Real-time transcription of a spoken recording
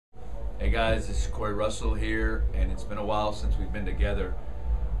guys, this is Corey Russell here, and it's been a while since we've been together,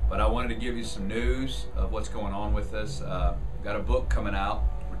 but I wanted to give you some news of what's going on with us. Got a book coming out.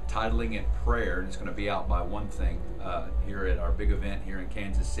 We're titling it Prayer, and it's going to be out by One Thing here at our big event here in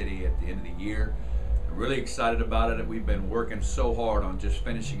Kansas City at the end of the year. I'm really excited about it. We've been working so hard on just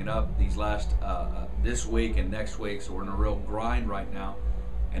finishing it up these last this week and next week, so we're in a real grind right now.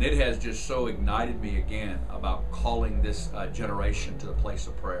 And it has just so ignited me again about calling this generation to the place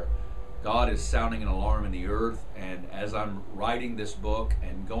of prayer. God is sounding an alarm in the earth, and as I'm writing this book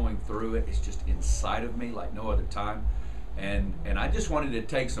and going through it, it's just inside of me like no other time. And I just wanted to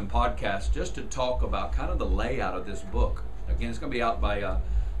take some podcasts just to talk about kind of the layout of this book. Again, it's going to be out by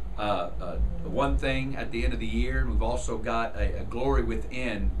One Thing at the end of the year. We've also got a Glory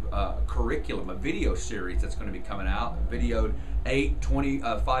Within curriculum, a video series that's going to be coming out. I videoed 8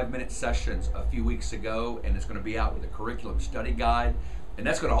 25-minute sessions a few weeks ago, and it's going to be out with a curriculum study guide, and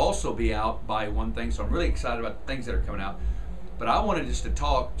that's going to also be out by One Thing. So I'm really excited about the things that are coming out. But I wanted just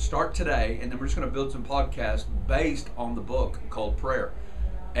to start today, and then we're just going to build some podcasts based on the book called Prayer.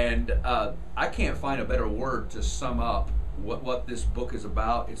 And I can't find a better word to sum up what this book is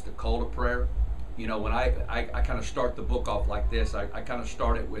about. It's the call to prayer. You know, when I kind of start the book off like this, I kind of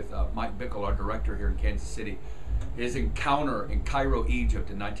start it with Mike Bickle, our director here in Kansas City, his encounter in Cairo, Egypt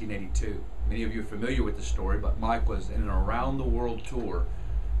in 1982. Many of you are familiar with the story, but Mike was in an around the world tour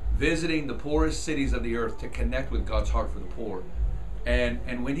visiting the poorest cities of the earth to connect with God's heart for the poor.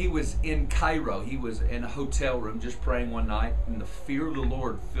 And when he was in Cairo, he was in a hotel room just praying one night, and the fear of the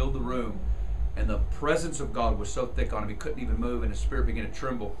Lord filled the room, and the presence of God was so thick on him he couldn't even move, and his spirit began to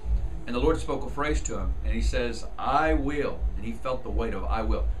tremble. And the Lord spoke a phrase to him, and he says, "I will," and he felt the weight of "I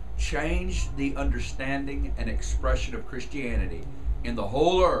will," change the understanding and expression of Christianity in the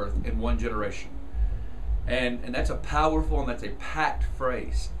whole earth in one generation. And that's a powerful and that's a packed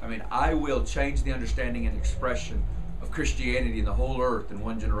phrase. I mean, I will change the understanding and expression of Christianity in the whole earth in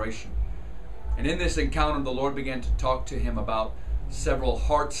one generation. And in this encounter, the Lord began to talk to him about several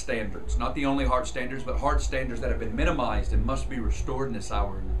heart standards, not the only heart standards, but heart standards that have been minimized and must be restored in this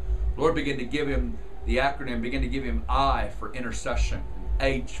hour. And the Lord began to give him the acronym, began to give him I for intercession, and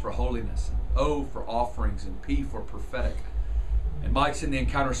H for holiness, and O for offerings, and P for prophetic. And Mike's in the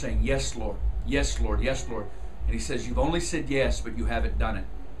encounter saying, "Yes, Lord, yes, Lord, yes, Lord." And he says, "You've only said yes, but you haven't done it."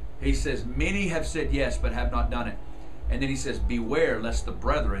 He says, "Many have said yes, but have not done it." And then he says, "Beware lest the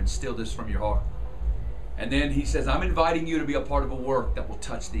brethren steal this from your heart." And then he says, "I'm inviting you to be a part of a work that will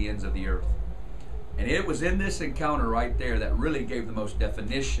touch the ends of the earth." And it was in this encounter right there that really gave the most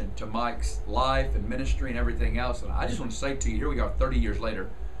definition to Mike's life and ministry and everything else. And I just want to say to you, here we are 30 years later.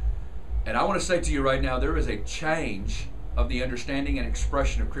 And I want to say to you right now, there is a change of the understanding and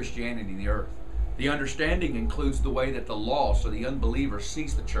expression of Christianity in the earth. The understanding includes the way that the lost or the unbeliever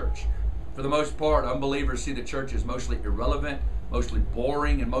sees the church. For the most part, unbelievers see the church as mostly irrelevant, mostly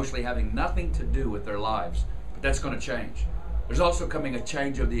boring, and mostly having nothing to do with their lives. But that's going to change. There's also coming a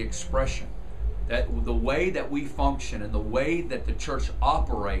change of the expression. That the way that we function and the way that the church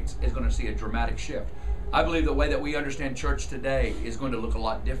operates is going to see a dramatic shift. I believe the way that we understand church today is going to look a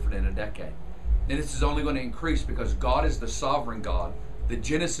lot different in a decade. And this is only going to increase because God is the sovereign God, the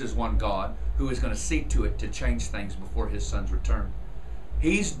Genesis 1 God, who is going to see to it to change things before his son's return.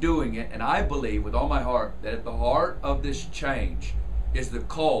 He's doing it, and I believe with all my heart that at the heart of this change is the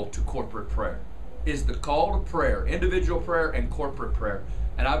call to corporate prayer, is the call to prayer, individual prayer and corporate prayer.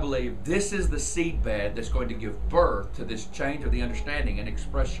 And I believe this is the seedbed that's going to give birth to this change of the understanding and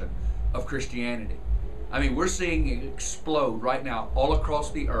expression of Christianity. I mean, we're seeing it explode right now all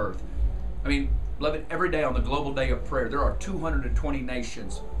across the earth. I mean, beloved, every day on the Global Day of Prayer, there are 220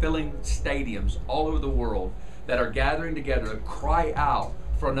 nations filling stadiums all over the world that are gathering together to cry out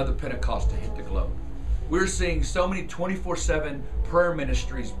for another Pentecost to hit the globe. We're seeing so many 24/7 prayer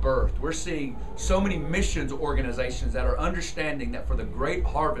ministries birthed. We're seeing so many missions organizations that are understanding that for the great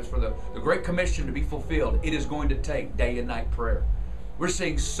harvest, for the great commission to be fulfilled, it is going to take day and night prayer. We're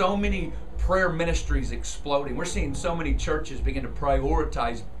seeing so many prayer ministries exploding. We're seeing so many churches begin to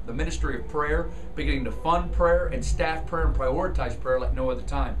prioritize the ministry of prayer, beginning to fund prayer and staff prayer and prioritize prayer like no other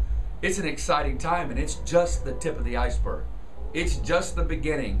time. It's an exciting time, and it's just the tip of the iceberg. It's just the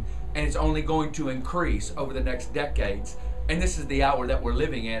beginning, and it's only going to increase over the next decades. And this is the hour that we're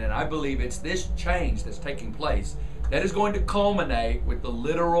living in, and I believe it's this change that's taking place that is going to culminate with the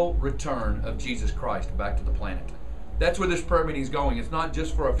literal return of Jesus Christ back to the planet. That's where this prayer meeting is going. It's not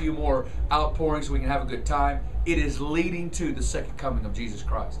just for a few more outpourings so we can have a good time. It is leading to the second coming of Jesus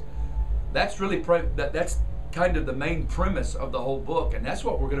Christ. That's really that's kind of the main premise of the whole book, and that's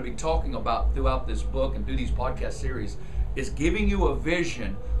what we're going to be talking about throughout this book and through these podcast series, is giving you a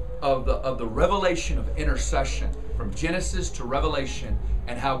vision of the revelation of intercession from Genesis to Revelation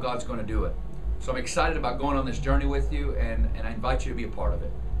and how God's going to do it. So I'm excited about going on this journey with you, and I invite you to be a part of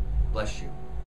it. Bless you.